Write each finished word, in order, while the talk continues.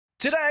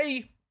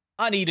Today,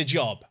 I need a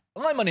job.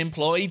 I'm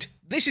unemployed.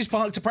 This is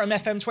Prem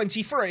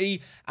FM23,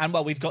 and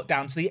well, we've got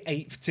down to the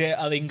 8th tier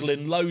of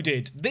England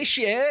loaded. This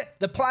year,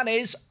 the plan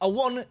is a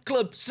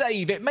one-club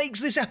save. It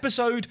makes this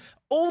episode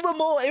all the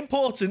more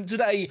important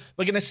today.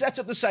 We're going to set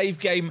up the save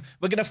game.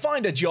 We're going to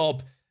find a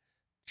job.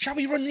 Shall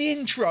we run the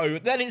intro?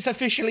 Then it's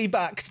officially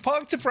back.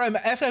 Prem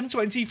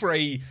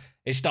FM23.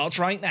 It starts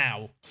right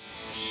now.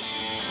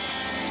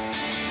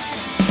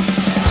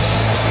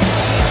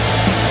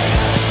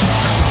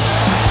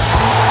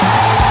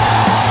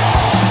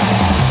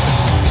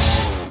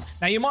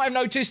 Now, you might have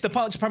noticed the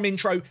Park to Prem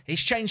intro has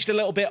changed a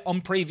little bit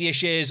on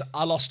previous years.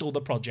 I lost all the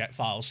project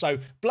files, so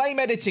blame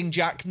editing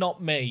Jack,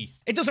 not me.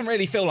 It doesn't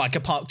really feel like a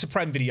Park to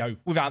Prem video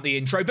without the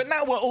intro, but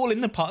now we're all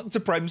in the Park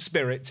to Prem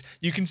spirit.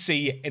 You can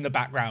see in the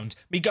background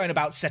me going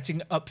about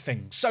setting up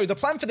things. So the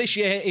plan for this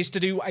year is to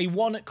do a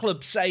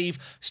one-club save,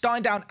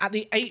 starting down at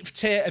the 8th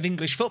tier of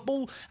English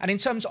football. And in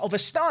terms of a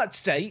start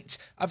date,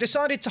 I've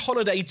decided to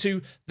holiday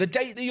to the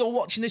date that you're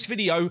watching this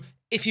video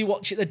if you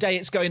watch it the day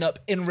it's going up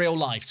in real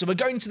life. So we're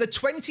going to the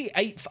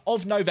 28th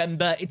of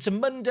November. It's a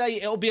Monday.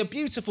 It'll be a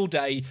beautiful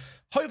day.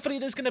 Hopefully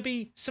there's going to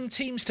be some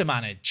teams to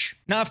manage.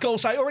 Now, of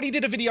course, I already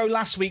did a video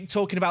last week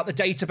talking about the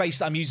database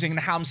that I'm using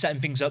and how I'm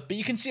setting things up, but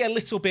you can see a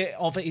little bit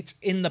of it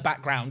in the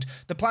background.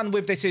 The plan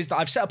with this is that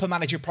I've set up a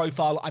manager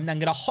profile. I'm then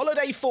going to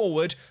holiday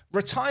forward,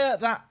 retire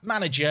that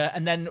manager,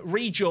 and then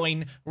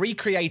rejoin,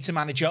 recreate a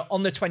manager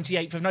on the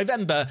 28th of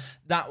November.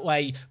 That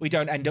way, we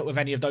don't end up with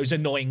any of those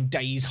annoying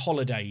days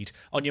holidayed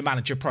on your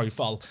manager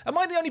profile. Am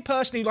I the only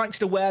person who likes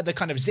to wear the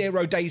kind of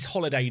 0 days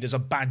holidayed as a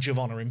badge of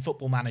honour in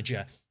Football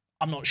Manager?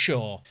 I'm not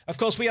sure. Of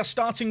course, we are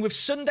starting with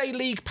Sunday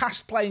League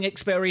past playing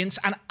experience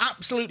and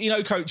absolutely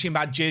no coaching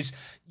badges.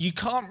 You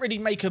can't really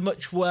make a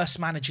much worse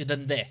manager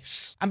than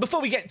this. And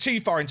before we get too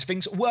far into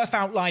things, worth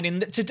outlining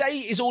that today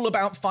is all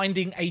about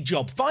finding a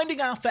job,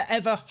 finding our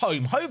forever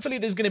home. Hopefully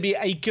there's going to be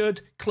a good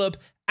club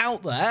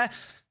out there.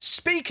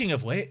 Speaking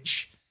of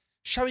which,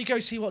 shall we go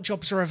see what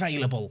jobs are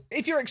available?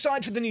 If you're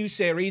excited for the new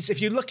series,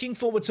 if you're looking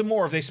forward to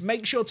more of this,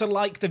 make sure to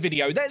like the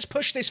video. Let's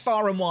push this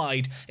far and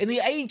wide. In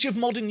the age of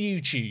modern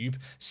YouTube,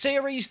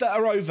 series that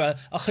are over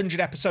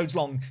 100 episodes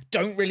long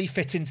don't really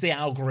fit into the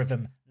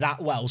algorithm that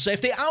well. So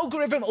if the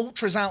algorithm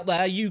ultras out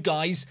there, you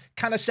guys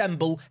can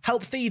assemble,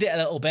 help feed it a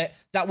little bit,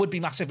 that would be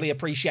massively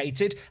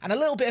appreciated. And a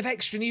little bit of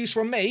extra news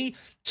from me.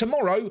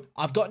 Tomorrow,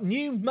 I've got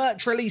new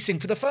merch releasing.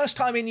 For the first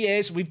time in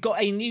years, we've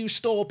got a new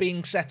store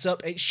being set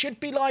up. It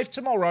should be live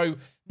tomorrow.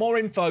 More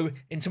info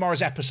in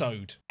tomorrow's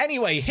episode.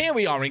 Anyway, here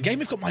we are in game.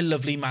 We've got my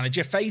lovely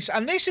manager face,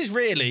 and this is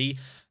really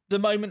the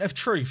moment of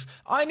truth.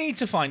 I need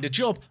to find a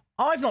job.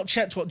 I've not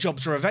checked what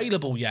jobs are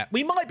available yet.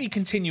 We might be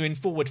continuing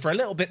forward for a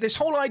little bit. This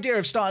whole idea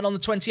of starting on the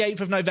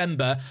 28th of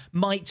November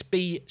might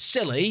be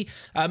silly.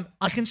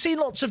 I can see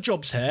lots of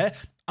jobs here.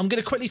 I'm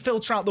going to quickly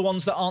filter out the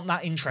ones that aren't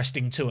that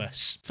interesting to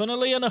us.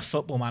 Funnily enough,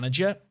 Football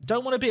Manager.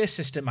 Don't want to be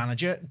assistant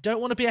manager. Don't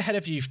want to be a head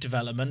of youth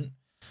development.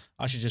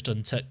 I should just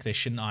untick this,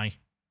 shouldn't I?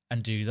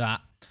 And do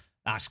that.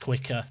 That's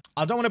quicker.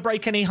 I don't want to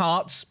break any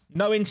hearts.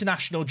 No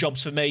international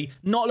jobs for me.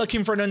 Not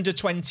looking for an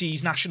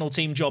under-20s national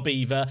team job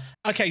either.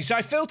 Okay, so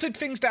I filtered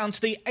things down to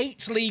the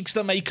 8 leagues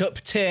that make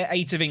up Tier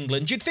 8 of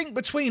England. You'd think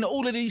between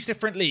all of these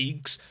different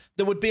leagues,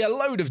 there would be a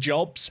load of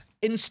jobs.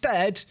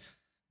 Instead,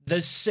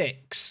 there's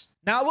 6.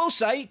 Now, I will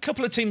say, a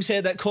couple of teams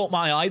here that caught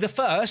my eye. The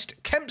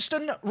first,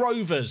 Kempston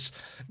Rovers.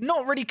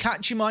 Not really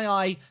catching my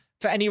eye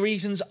for any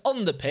reasons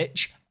on the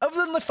pitch, other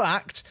than the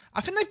fact,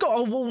 I think they've got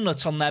a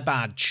walnut on their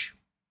badge.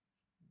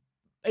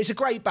 It's a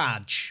great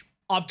badge.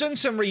 I've done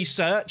some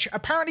research.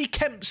 Apparently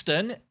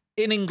Kempston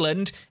in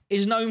England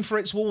is known for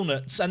its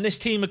walnuts, and this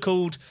team are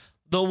called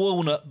the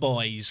Walnut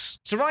Boys.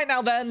 So right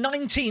now they're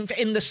 19th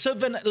in the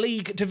Southern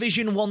League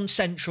Division 1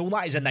 Central.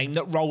 That is a name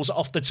that rolls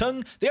off the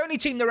tongue. The only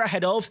team they're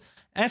ahead of,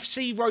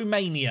 FC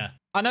Romania.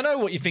 And I know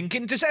what you're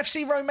thinking. Does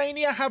FC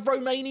Romania have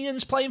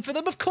Romanians playing for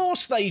them? Of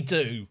course they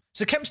do.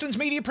 So Kempston's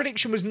media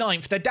prediction was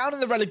 9th. They're down in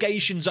the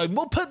relegation zone.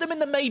 We'll put them in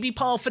the maybe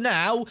pile for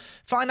now.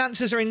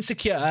 Finances are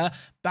insecure.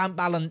 Bank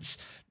balance,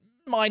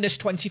 minus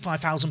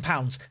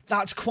 £25,000.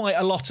 That's quite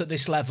a lot at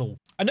this level.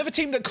 Another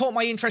team that caught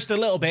my interest a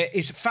little bit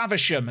is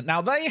Faversham.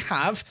 Now, they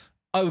have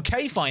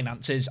okay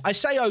finances. I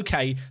say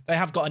okay, they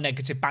have got a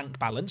negative bank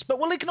balance, but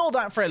we'll ignore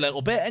that for a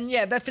little bit. And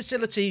yeah, their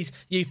facilities,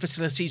 youth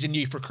facilities and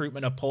youth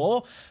recruitment are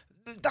poor.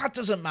 That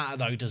doesn't matter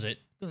though, does it?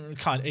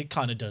 It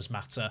kind of does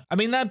matter. I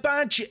mean, their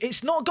badge,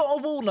 it's not got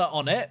a walnut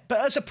on it,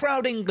 but as a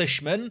proud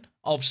Englishman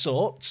of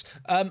sorts,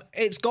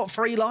 it's got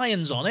 3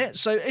 lions on it.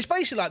 So it's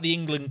basically like the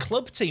England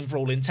club team for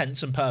all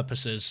intents and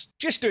purposes.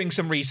 Just doing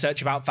some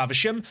research about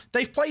Faversham.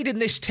 They've played in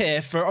this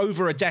tier for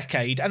over a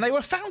decade, and they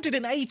were founded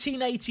in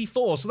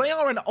 1884. So they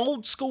are an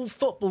old school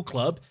football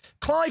club.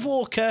 Clive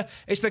Walker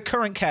is the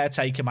current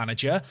caretaker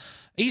manager.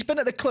 He's been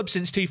at the club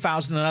since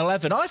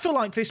 2011. I feel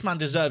like this man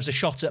deserves a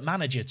shot at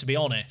manager, to be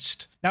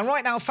honest. Now,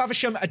 right now,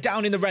 Faversham are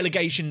down in the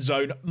relegation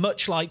zone,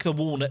 much like the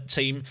Walnut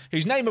team,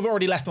 whose name have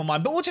already left my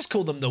mind, but we'll just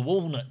call them the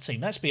Walnut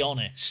team, let's be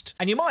honest.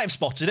 And you might have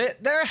spotted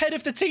it, they're ahead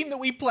of the team that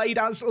we played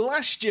as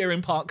last year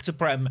in Park to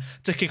Prem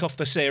to kick off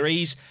the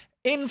series.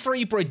 in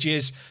Three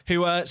Bridges,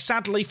 who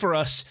sadly for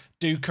us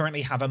do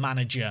currently have a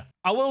manager.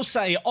 I will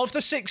say, of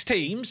the 6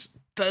 teams,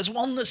 there's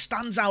one that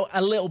stands out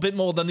a little bit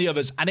more than the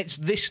others, and it's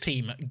this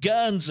team,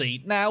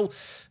 Guernsey. Now,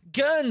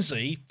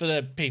 Guernsey, for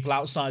the people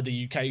outside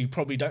the UK who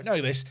probably don't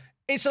know this,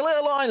 it's a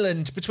little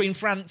island between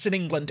France and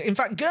England. In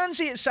fact,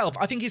 Guernsey itself,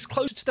 I think, is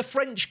closer to the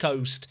French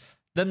coast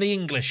than the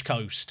English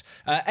coast.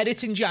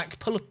 Editing Jack,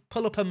 pull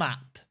up a map.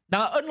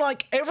 Now,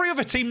 unlike every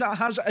other team that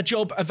has a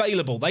job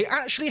available, they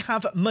actually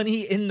have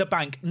money in the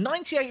bank.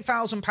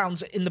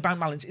 £98,000 in the bank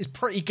balance is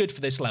pretty good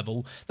for this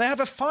level. They have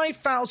a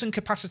 5,000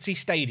 capacity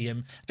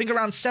stadium. I think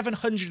around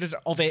 700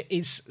 of it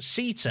is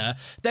seater.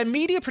 Their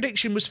media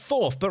prediction was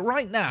 4th, but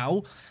right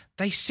now,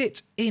 they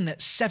sit in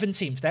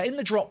 17th. They're in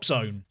the drop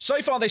zone.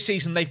 So far this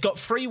season, they've got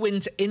 3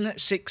 wins in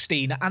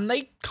 16, and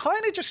they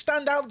kind of just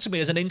stand out to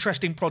me as an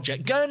interesting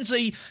project.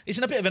 Guernsey is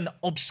in a bit of an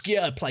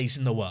obscure place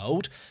in the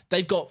world.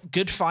 They've got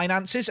good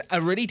finances,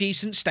 a really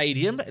decent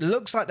stadium. It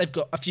looks like they've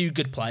got a few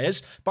good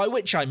players, by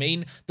which I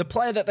mean the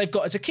player that they've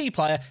got as a key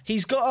player,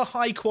 he's got a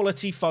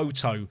high-quality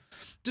photo.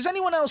 Does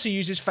anyone else who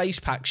uses face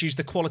packs use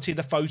the quality of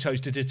the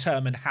photos to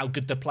determine how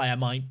good the player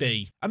might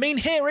be? I mean,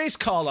 here is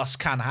Carlos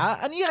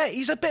Canha, and yeah,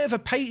 he's a bit of a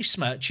pace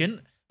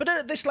merchant, but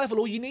at this level,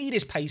 all you need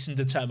is pace and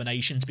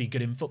determination to be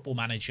good in Football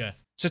Manager.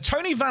 So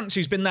Tony Vance,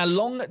 who's been their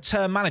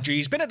long-term manager,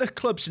 he's been at the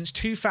club since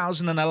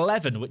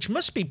 2011, which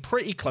must be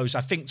pretty close,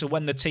 I think, to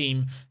when the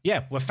team,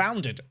 were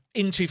founded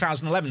in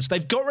 2011. So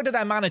they've got rid of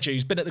their manager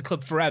who's been at the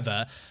club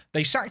forever.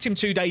 They sacked him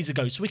 2 days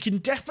ago, so we can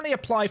definitely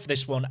apply for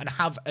this one and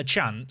have a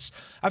chance.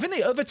 I think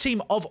the other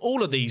team of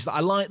all of these that I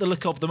like the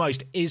look of the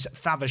most is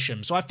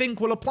Faversham. So I think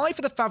we'll apply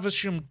for the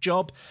Faversham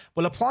job.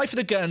 We'll apply for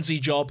the Guernsey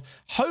job.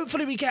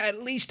 Hopefully we get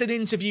at least an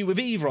interview with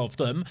either of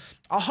them.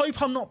 I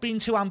hope I'm not being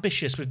too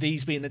ambitious with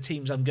these being the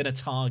teams I'm going to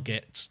target.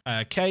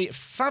 Okay,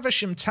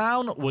 Faversham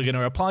Town, we're going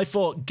to apply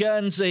for.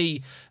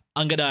 Guernsey,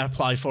 I'm going to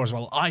apply for as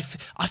well. I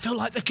feel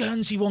like the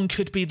Guernsey one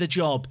could be the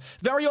job.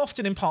 Very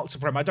often in Park to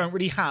Prem, I don't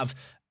really have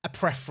a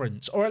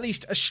preference, or at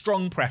least a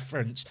strong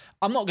preference.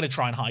 I'm not going to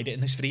try and hide it in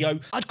this video.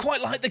 I'd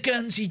quite like the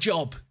Guernsey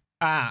job.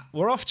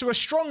 We're off to a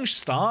strong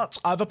start.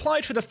 I've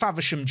applied for the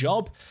Faversham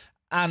job,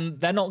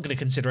 and they're not going to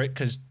consider it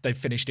because they've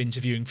finished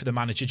interviewing for the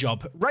manager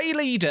job. Ray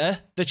Leader,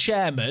 the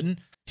chairman,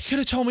 you could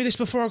have told me this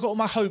before I got all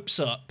my hopes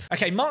up.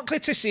 Okay, Mark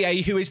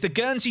Letitia, who is the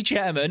Guernsey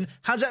chairman,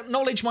 has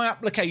acknowledged my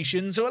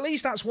application, so at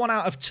least that's 1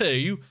 out of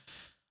 2.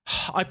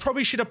 I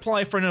probably should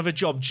apply for another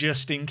job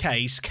just in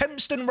case.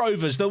 Kempston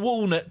Rovers, the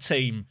Walnut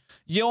team.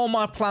 You're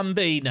my plan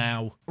B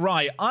now.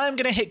 Right, I'm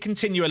going to hit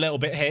continue a little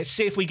bit here,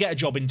 see if we get a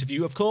job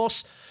interview, of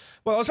course.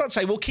 Well, I was about to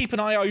say, we'll keep an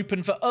eye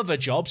open for other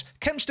jobs.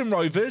 Kempston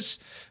Rovers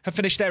have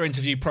finished their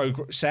interview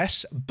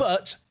process,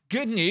 but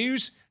good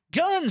news,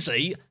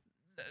 Guernsey,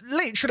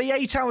 literally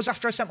 8 hours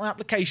after I sent my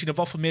application, have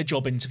offered me a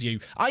job interview.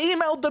 I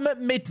emailed them at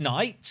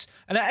midnight,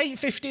 and at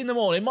 8:50 in the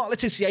morning, Mark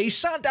Letitia, he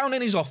sat down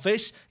in his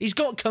office, he's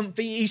got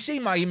comfy, he's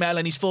seen my email,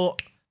 and he's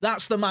thought,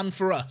 that's the man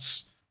for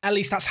us. At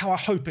least that's how I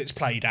hope it's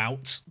played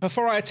out.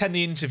 Before I attend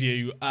the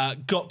interview,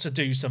 got to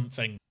do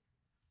something.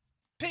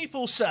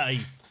 People say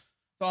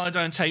that I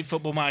don't take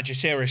Football Manager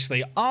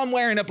seriously. I'm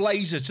wearing a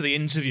blazer to the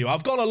interview.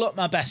 I've got to look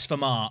my best for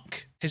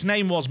Mark. His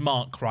name was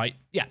Mark, right?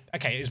 Yeah,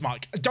 okay, it is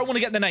Mark. I don't want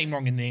to get the name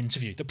wrong in the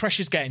interview. The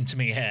pressure's getting to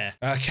me here.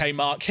 Okay,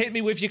 Mark, hit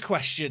me with your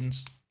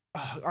questions.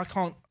 I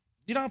can't...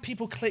 You know how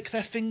people click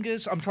their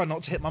fingers? I'm trying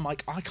not to hit my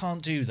mic. I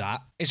can't do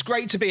that. It's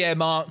great to be here,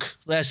 Mark.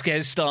 Let's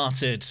get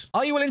started.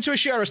 Are you willing to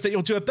assure us that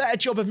you'll do a better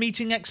job of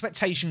meeting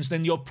expectations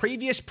than your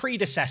previous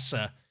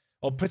predecessor?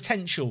 Or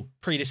potential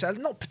predecessor?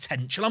 Not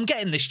potential. I'm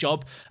getting this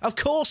job. Of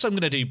course I'm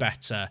going to do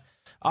better.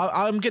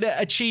 I'm going to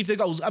achieve the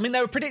goals. I mean,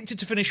 they were predicted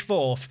to finish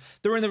 4th.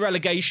 They're in the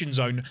relegation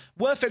zone.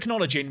 Worth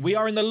acknowledging, we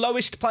are in the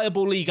lowest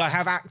playable league I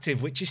have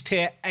active, which is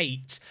tier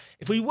 8.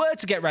 If we were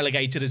to get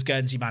relegated as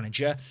Guernsey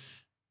manager,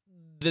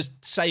 the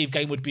save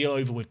game would be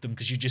over with them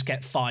because you just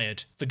get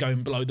fired for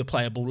going below the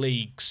playable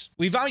leagues.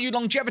 We value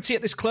longevity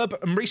at this club,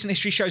 and recent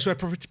history shows we're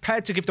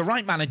prepared to give the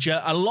right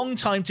manager a long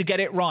time to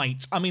get it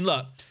right. I mean,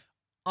 look,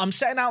 I'm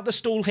setting out the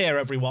stall here,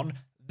 everyone.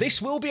 This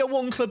will be a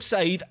one-club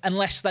save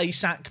unless they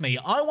sack me.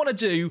 I want to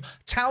do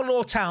Town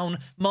Law Town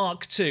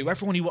Mark 2.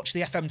 Everyone who watched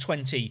the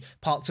FM20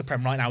 Park to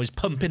Prem right now is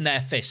pumping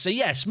their fists. So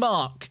yes,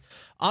 Mark,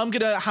 I'm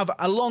going to have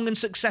a long and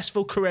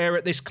successful career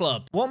at this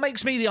club. What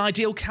makes me the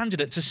ideal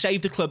candidate to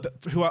save the club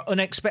who are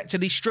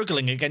unexpectedly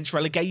struggling against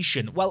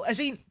relegation? Well, has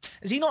he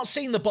not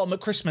seen the bottom at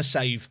Christmas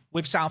save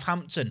with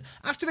Southampton?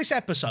 After this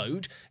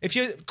episode, if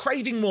you're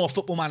craving more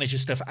Football Manager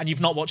stuff and you've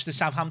not watched the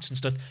Southampton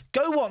stuff,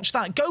 go watch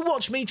that. Go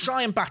watch me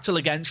try and battle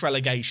against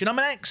relegation. I'm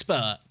an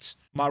expert.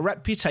 My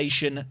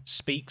reputation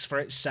speaks for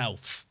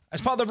itself.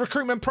 As part of the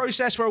recruitment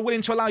process, we're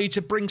willing to allow you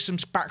to bring some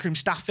backroom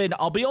staff in.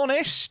 I'll be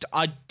honest,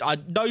 I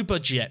no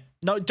budget.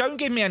 No, don't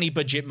give me any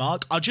budget,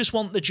 Mark. I just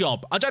want the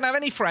job. I don't have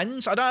any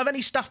friends. I don't have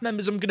any staff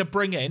members I'm going to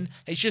bring in.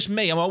 It's just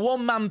me. I'm a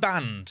one-man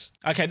band.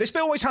 Okay, this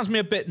bit always has me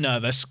a bit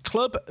nervous.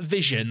 Club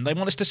vision. They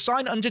want us to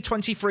sign under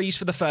 23s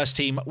for the first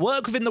team,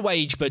 work within the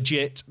wage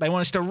budget. They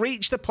want us to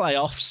reach the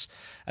playoffs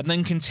and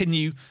then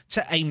continue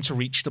to aim to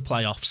reach the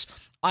playoffs.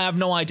 I have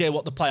no idea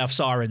what the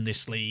playoffs are in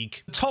this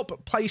league.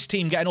 Top place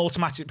team get an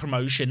automatic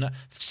promotion.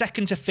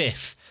 2nd to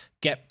 5th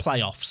get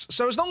playoffs.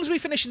 So as long as we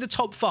finish in the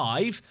top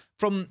 5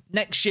 from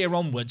next year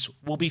onwards,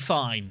 we'll be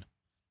fine.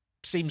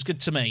 Seems good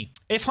to me.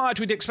 If hired,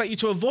 we'd expect you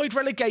to avoid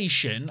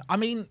relegation. I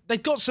mean,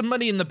 they've got some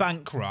money in the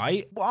bank,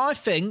 right? Well, I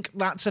think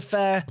that's a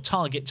fair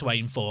target to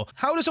aim for.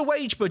 How does a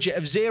wage budget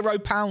of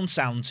 £0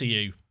 sound to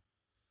you?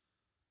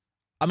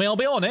 I mean, I'll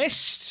be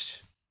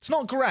honest, it's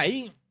not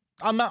great.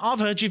 I've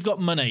heard you've got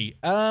money.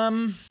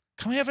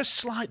 Can we have a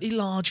slightly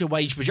larger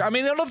wage budget? I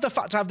mean, I love the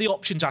fact I have the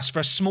option to ask for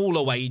a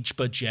smaller wage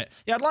budget.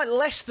 Yeah, I'd like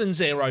less than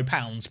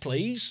 £0,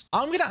 please.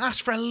 I'm going to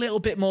ask for a little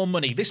bit more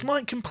money. This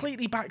might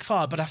completely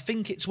backfire, but I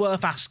think it's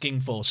worth asking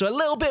for. So a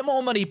little bit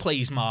more money,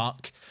 please,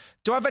 Mark.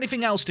 Do I have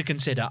anything else to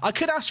consider? I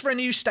could ask for a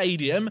new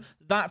stadium.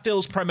 That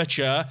feels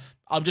premature.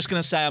 I'm just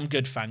going to say I'm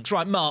good, thanks.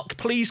 Right, Mark,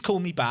 please call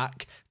me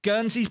back.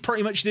 Guernsey's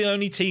pretty much the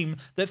only team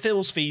that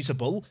feels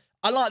feasible.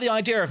 I like the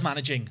idea of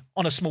managing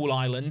on a small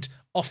island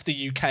off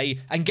the UK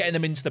and getting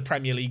them into the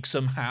Premier League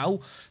somehow.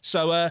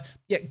 So,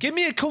 yeah, give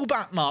me a call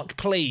back, Mark,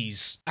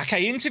 please.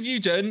 Okay, interview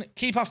done.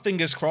 Keep our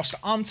fingers crossed.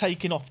 I'm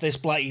taking off this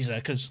blazer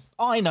because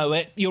I know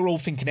it. You're all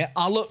thinking it.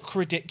 I look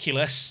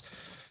ridiculous.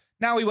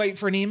 Now we wait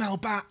for an email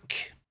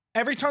back.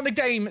 Every time the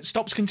game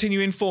stops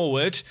continuing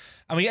forward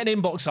and we get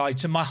an inbox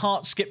item, my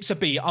heart skips a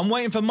beat. I'm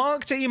waiting for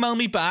Mark to email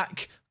me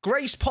back.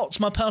 Grace Potts,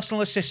 my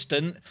personal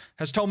assistant,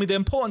 has told me the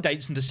important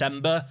dates in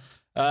December.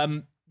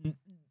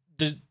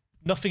 There's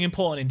nothing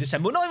important in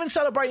December. We're not even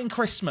celebrating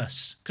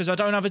Christmas because I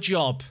don't have a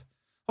job.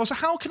 Also,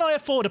 how can I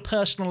afford a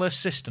personal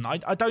assistant?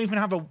 I don't even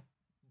have a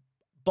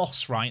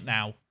boss right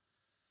now.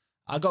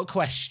 I got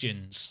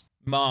questions.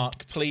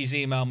 Mark, please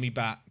email me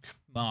back.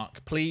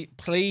 Mark,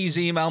 please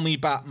email me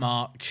back,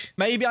 Mark.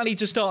 Maybe I need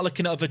to start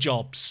looking at other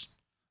jobs.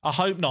 I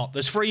hope not.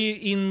 There's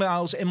 3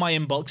 emails in my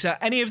inbox. Are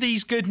any of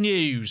these good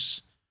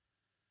news?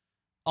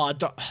 I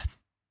don't...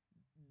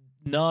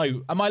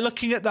 No. Am I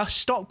looking at the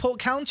Stockport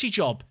County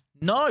job?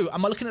 No.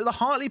 Am I looking at the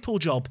Hartlepool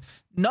job?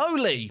 No,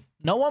 Lee.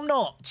 No, I'm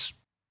not.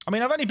 I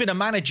mean, I've only been a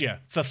manager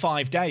for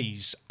 5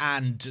 days,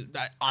 and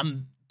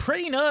I'm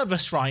pretty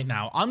nervous right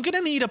now. I'm going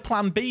to need a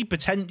plan B,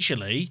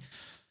 potentially.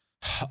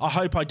 I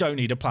hope I don't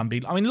need a plan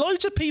B. I mean,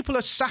 loads of people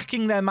are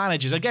sacking their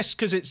managers. I guess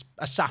because it's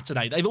a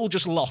Saturday. They've all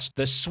just lost.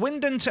 The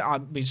Swindon's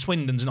not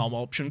an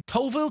option.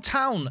 Colville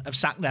Town have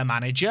sacked their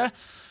manager.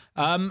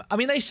 I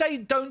mean, they say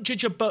don't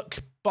judge a book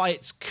by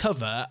its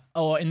cover,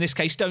 or in this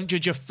case, don't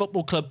judge a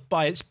football club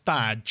by its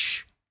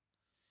badge.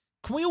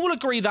 Can we all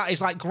agree that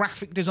is like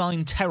graphic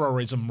design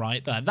terrorism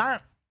right there?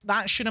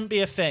 That shouldn't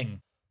be a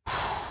thing.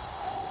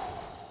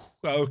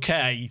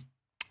 Okay,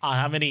 I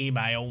have an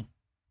email.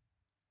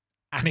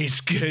 And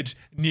it's good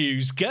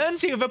news.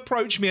 Guernsey have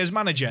approached me as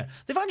manager.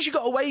 They've actually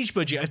got a wage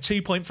budget of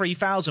 2.3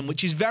 thousand,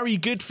 which is very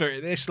good for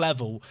this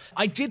level.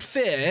 I did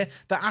fear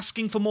that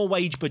asking for more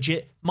wage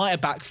budget might have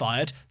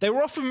backfired. They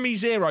were offering me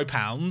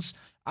 £0.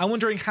 I'm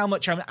wondering how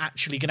much I'm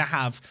actually going to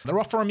have. They're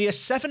offering me a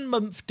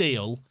 7-month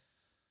deal.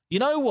 You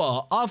know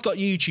what? I've got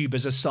YouTube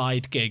as a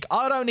side gig.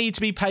 I don't need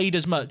to be paid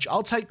as much.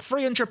 I'll take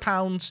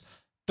 £300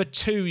 for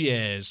 2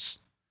 years.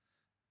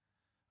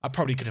 I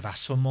probably could have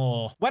asked for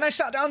more. When I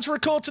sat down to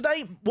record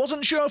today,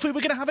 wasn't sure if we were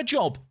going to have a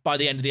job by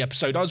the end of the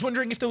episode. I was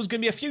wondering if there was going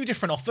to be a few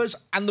different offers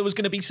and there was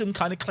going to be some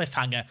kind of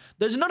cliffhanger.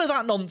 There's none of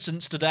that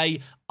nonsense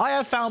today. I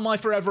have found my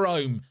forever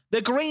home.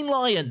 The Green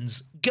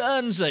Lions,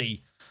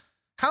 Guernsey.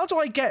 How do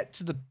I get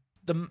to the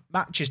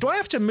matches? Do I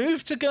have to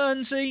move to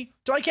Guernsey?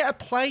 Do I get a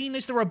plane?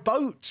 Is there a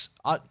boat?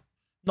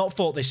 Not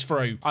thought this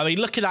through. I mean,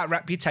 look at that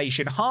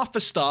reputation. Half a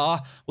star.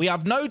 We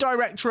have no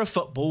director of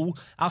football.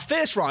 Our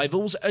fierce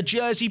rivals are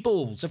Jersey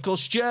Bulls. Of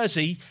course,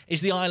 Jersey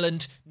is the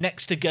island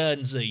next to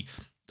Guernsey.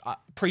 I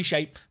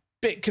appreciate,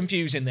 bit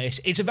confusing this.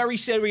 It's a very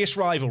serious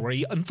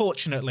rivalry.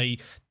 Unfortunately,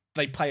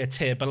 they play a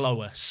tier below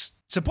us.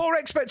 So poor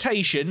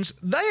expectations.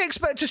 They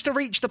expect us to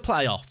reach the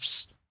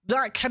playoffs.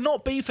 That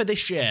cannot be for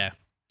this year.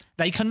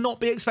 They cannot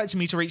be expecting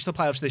me to reach the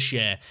playoffs this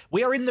year.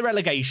 We are in the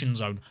relegation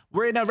zone.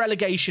 We're in a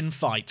relegation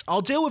fight.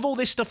 I'll deal with all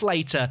this stuff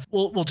later.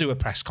 We'll do a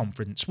press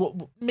conference.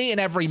 We'll meeting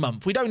every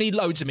month. We don't need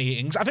loads of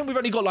meetings. I think we've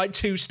only got like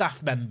 2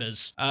 staff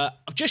members.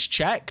 I've just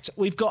checked.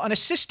 We've got an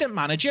assistant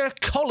manager,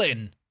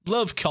 Colin.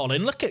 Love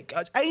Colin. Look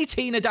at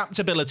 18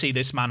 adaptability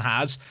this man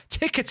has.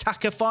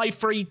 Tick-a-tacker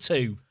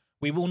 5-3-2.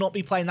 We will not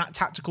be playing that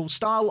tactical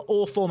style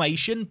or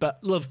formation,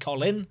 but love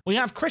Colin. We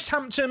have Chris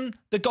Hampton,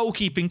 the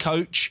goalkeeping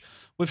coach,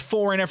 with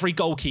 4 in every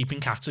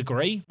goalkeeping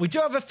category. We do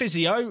have a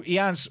physio. He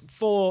has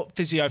 4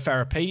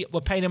 physiotherapy. We're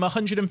paying him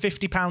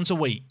 £150 a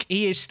week.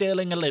 He is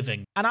stealing a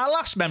living. And our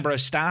last member of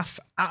staff,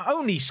 our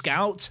only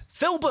scout,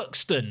 Phil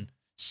Buxton.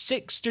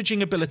 6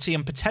 judging ability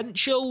and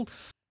potential.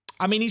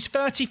 I mean, he's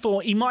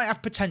 34. He might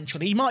have potential.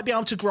 He might be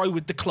able to grow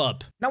with the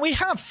club. Now, we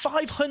have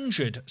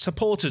 500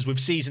 supporters with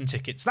season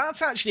tickets.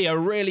 That's actually a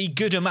really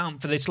good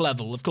amount for this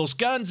level. Of course,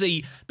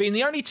 Guernsey being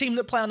the only team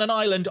that play on an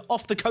island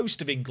off the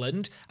coast of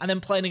England and then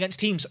playing against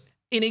teams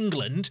in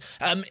England,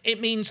 it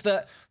means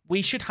that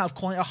we should have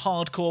quite a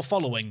hardcore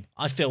following,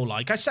 I feel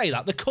like. I say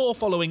that. The core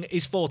following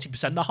is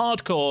 40%. The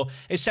hardcore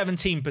is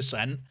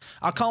 17%.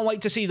 I can't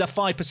wait to see the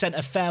 5%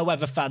 of fair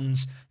weather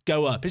fans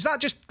go up. Is that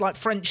just like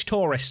French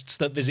tourists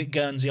that visit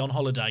Guernsey on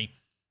holiday?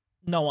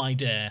 No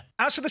idea.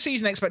 As for the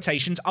season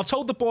expectations, I've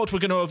told the board we're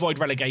going to avoid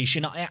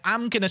relegation. I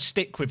am going to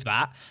stick with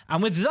that.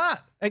 And with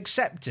that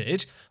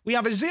accepted, we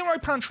have a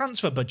 £0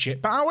 transfer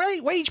budget, but our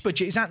wage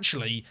budget is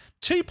actually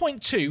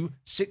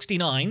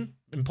 2.269,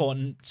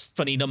 important,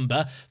 funny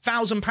number,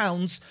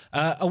 £1,000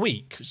 a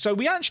week. So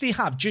we actually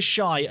have just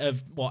shy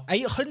of, what,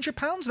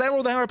 £800 there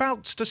or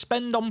thereabouts to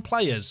spend on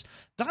players.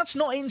 That's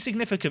not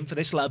insignificant for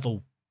this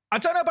level. I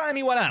don't know about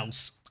anyone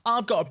else.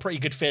 I've got a pretty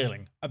good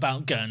feeling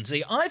about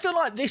Guernsey. I feel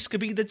like this could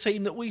be the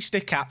team that we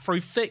stick at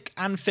through thick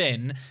and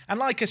thin. And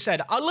like I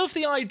said, I love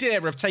the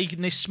idea of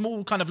taking this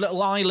small kind of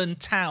little island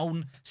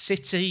town,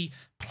 city,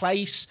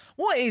 place.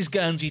 What is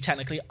Guernsey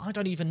technically? I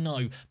don't even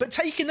know. But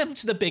taking them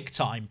to the big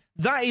time.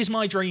 That is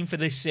my dream for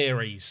this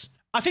series.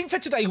 I think for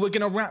today, we're going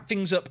to wrap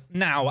things up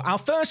now. Our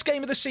first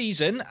game of the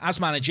season as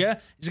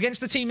manager is against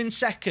the team in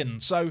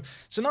second. So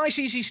it's a nice,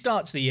 easy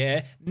start to the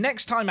year.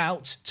 Next time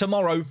out,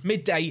 tomorrow,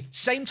 midday,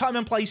 same time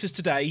and place as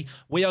today,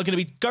 we are going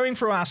to be going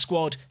through our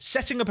squad,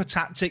 setting up a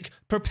tactic,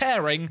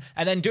 preparing,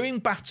 and then doing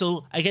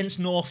battle against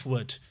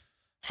Northwood.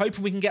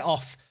 Hoping we can get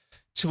off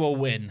to a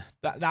win.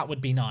 That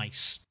would be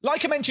nice.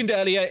 Like I mentioned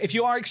earlier, if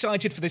you are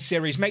excited for this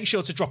series, make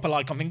sure to drop a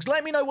like on things.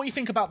 Let me know what you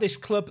think about this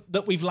club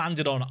that we've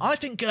landed on. I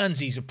think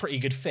Guernsey's a pretty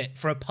good fit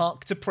for a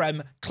Park to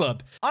Prem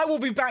club. I will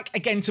be back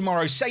again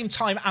tomorrow, same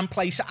time and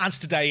place as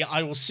today.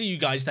 I will see you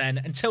guys then.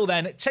 Until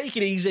then, take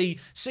it easy.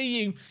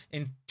 See you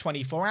in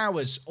 24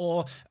 hours.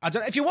 Or, I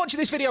don't know, if you're watching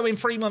this video in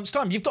 3 months'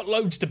 time, you've got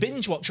loads to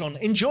binge watch on.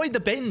 Enjoy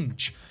the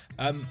binge.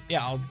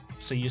 Yeah, I'll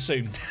see you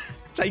soon.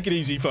 Take it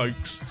easy,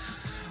 folks.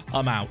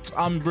 I'm out.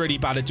 I'm really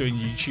bad at doing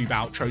YouTube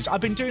outros. I've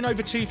been doing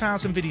over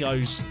 2,000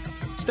 videos.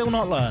 Still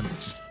not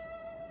learnt.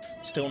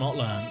 Still not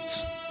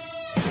learnt.